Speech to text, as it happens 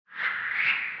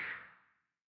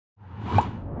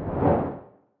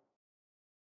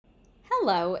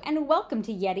Hello and welcome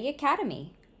to Yeti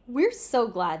Academy. We're so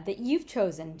glad that you've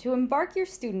chosen to embark your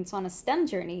students on a STEM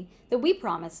journey that we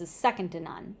promise is second to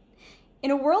none.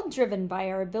 In a world driven by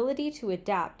our ability to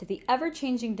adapt to the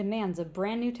ever-changing demands of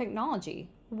brand new technology,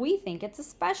 we think it's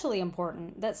especially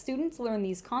important that students learn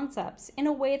these concepts in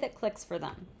a way that clicks for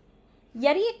them.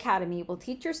 Yeti Academy will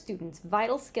teach your students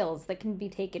vital skills that can be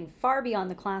taken far beyond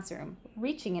the classroom,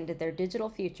 reaching into their digital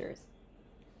futures.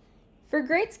 For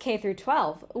grades K through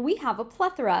 12, we have a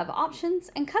plethora of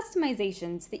options and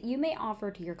customizations that you may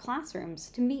offer to your classrooms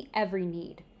to meet every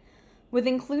need. With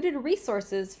included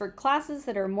resources for classes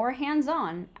that are more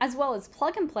hands-on, as well as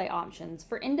plug-and-play options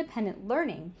for independent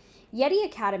learning, Yeti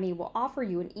Academy will offer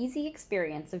you an easy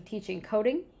experience of teaching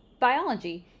coding,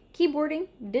 biology, keyboarding,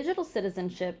 digital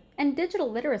citizenship, and digital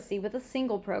literacy with a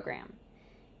single program.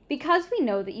 Because we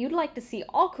know that you'd like to see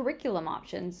all curriculum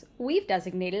options, we've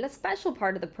designated a special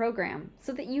part of the program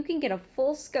so that you can get a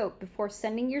full scope before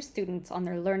sending your students on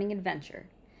their learning adventure.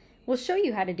 We'll show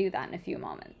you how to do that in a few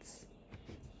moments.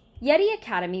 Yeti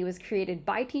Academy was created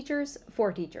by teachers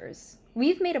for teachers.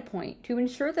 We've made a point to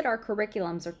ensure that our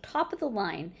curriculums are top of the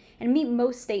line and meet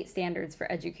most state standards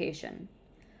for education.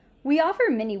 We offer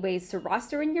many ways to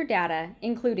roster in your data,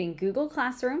 including Google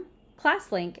Classroom,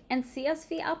 ClassLink, and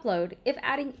CSV upload if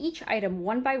adding each item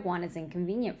one by one is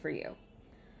inconvenient for you.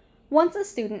 Once a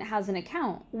student has an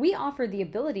account, we offer the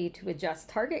ability to adjust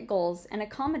target goals and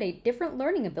accommodate different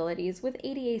learning abilities with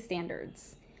ADA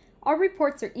standards. Our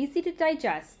reports are easy to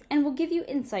digest and will give you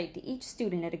insight to each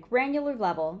student at a granular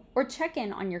level or check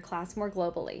in on your class more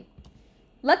globally.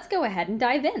 Let's go ahead and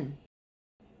dive in.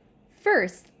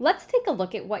 First, let's take a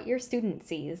look at what your student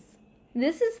sees.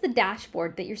 This is the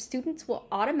dashboard that your students will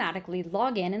automatically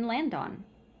log in and land on.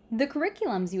 The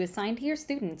curriculums you assign to your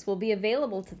students will be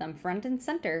available to them front and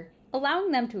center,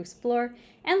 allowing them to explore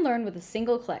and learn with a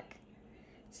single click.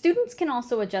 Students can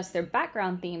also adjust their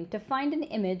background theme to find an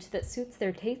image that suits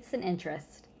their tastes and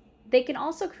interests. They can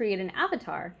also create an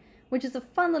avatar, which is a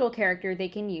fun little character they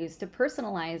can use to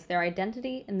personalize their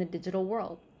identity in the digital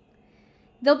world.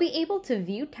 They'll be able to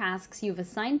view tasks you've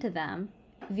assigned to them,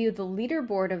 view the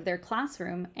leaderboard of their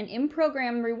classroom, and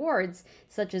in-program rewards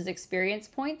such as experience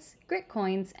points, grit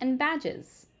coins, and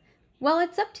badges. While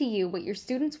it's up to you what your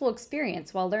students will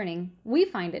experience while learning, we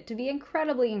find it to be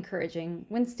incredibly encouraging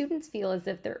when students feel as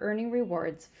if they're earning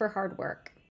rewards for hard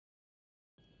work.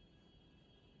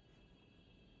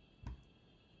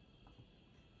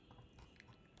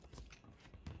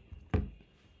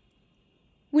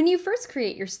 When you first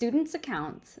create your students'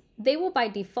 accounts, they will by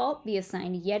default be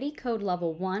assigned Yeti Code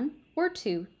Level 1 or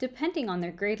 2 depending on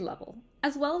their grade level,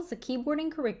 as well as a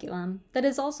keyboarding curriculum that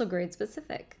is also grade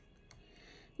specific.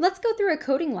 Let's go through a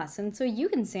coding lesson so you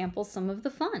can sample some of the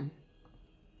fun.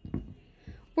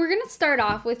 We're going to start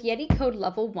off with Yeti Code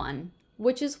Level 1,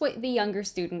 which is what the younger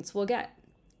students will get.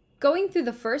 Going through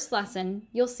the first lesson,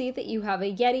 you'll see that you have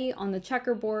a Yeti on the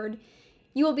checkerboard.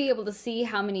 You will be able to see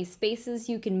how many spaces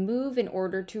you can move in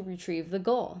order to retrieve the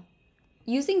goal.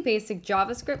 Using basic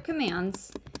JavaScript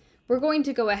commands, we're going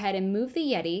to go ahead and move the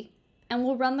Yeti and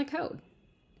we'll run the code.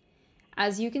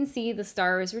 As you can see, the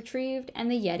star is retrieved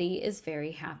and the Yeti is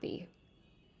very happy.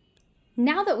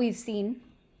 Now that we've seen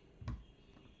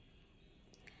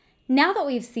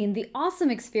the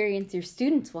awesome experience your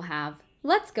students will have,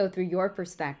 let's go through your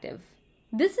perspective.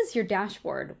 This is your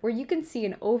dashboard where you can see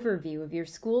an overview of your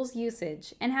school's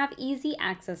usage and have easy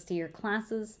access to your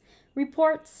classes,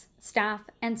 reports, staff,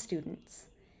 and students.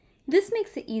 This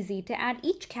makes it easy to add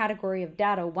each category of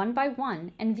data one by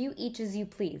one and view each as you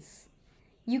please.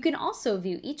 You can also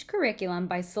view each curriculum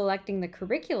by selecting the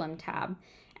Curriculum tab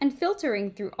and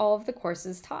filtering through all of the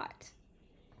courses taught.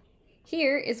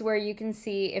 Here is where you can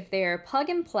see if they are plug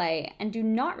and play and do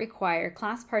not require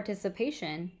class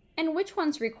participation, and which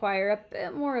ones require a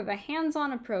bit more of a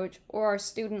hands-on approach or are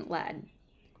student-led.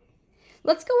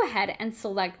 Let's go ahead and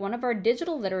select one of our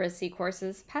digital literacy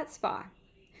courses, Pet Spa.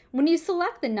 When you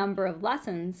select the number of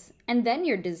lessons and then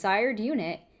your desired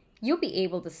unit, you'll be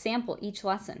able to sample each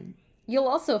lesson. You'll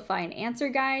also find answer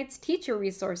guides, teacher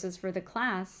resources for the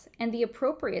class, and the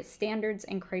appropriate standards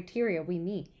and criteria we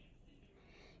meet.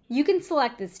 You can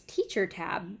select this Teacher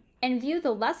tab and view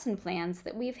the lesson plans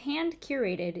that we've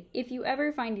hand-curated if you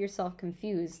ever find yourself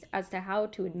confused as to how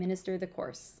to administer the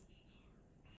course.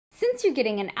 Since you're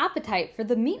getting an appetite for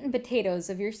the meat and potatoes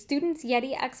of your students'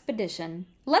 Yeti expedition,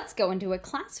 let's go into a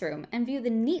classroom and view the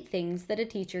neat things that a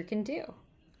teacher can do.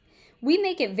 We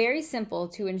make it very simple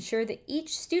to ensure that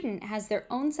each student has their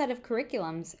own set of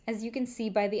curriculums, as you can see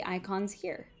by the icons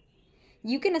here.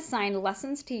 You can assign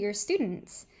lessons to your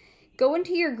students, go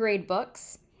into your grade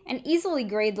books, and easily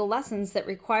grade the lessons that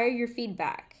require your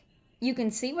feedback. You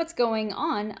can see what's going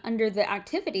on under the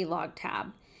Activity Log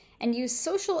tab and use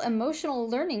social emotional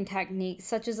learning techniques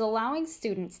such as allowing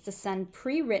students to send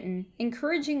pre-written,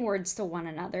 encouraging words to one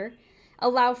another,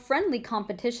 allow friendly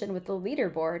competition with the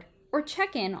leaderboard, or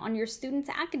check in on your student's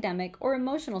academic or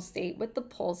emotional state with the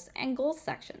pulse and goals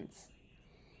sections.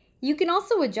 You can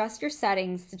also adjust your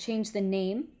settings to change the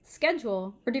name,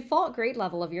 schedule, or default grade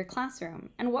level of your classroom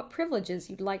and what privileges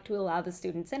you'd like to allow the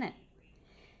students in it.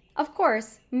 Of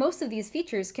course, most of these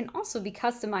features can also be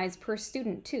customized per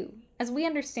student too, as we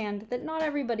understand that not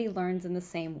everybody learns in the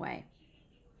same way.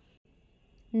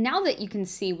 Now that you can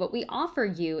see what we offer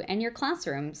you and your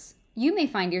classrooms, you may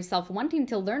find yourself wanting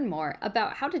to learn more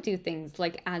about how to do things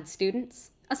like add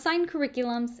students, assign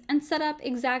curriculums, and set up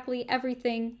exactly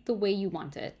everything the way you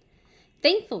want it.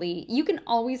 Thankfully, you can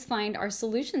always find our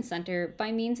Solution Center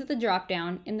by means of the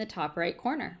drop-down in the top right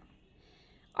corner.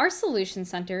 Our Solution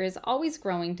Center is always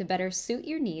growing to better suit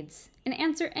your needs and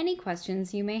answer any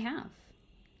questions you may have.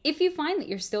 If you find that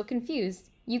you're still confused,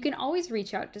 you can always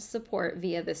reach out to support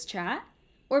via this chat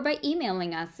or by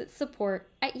emailing us at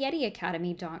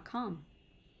support@yetiacademy.com.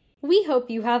 We hope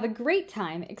you have a great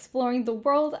time exploring the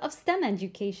world of STEM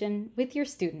education with your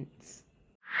students.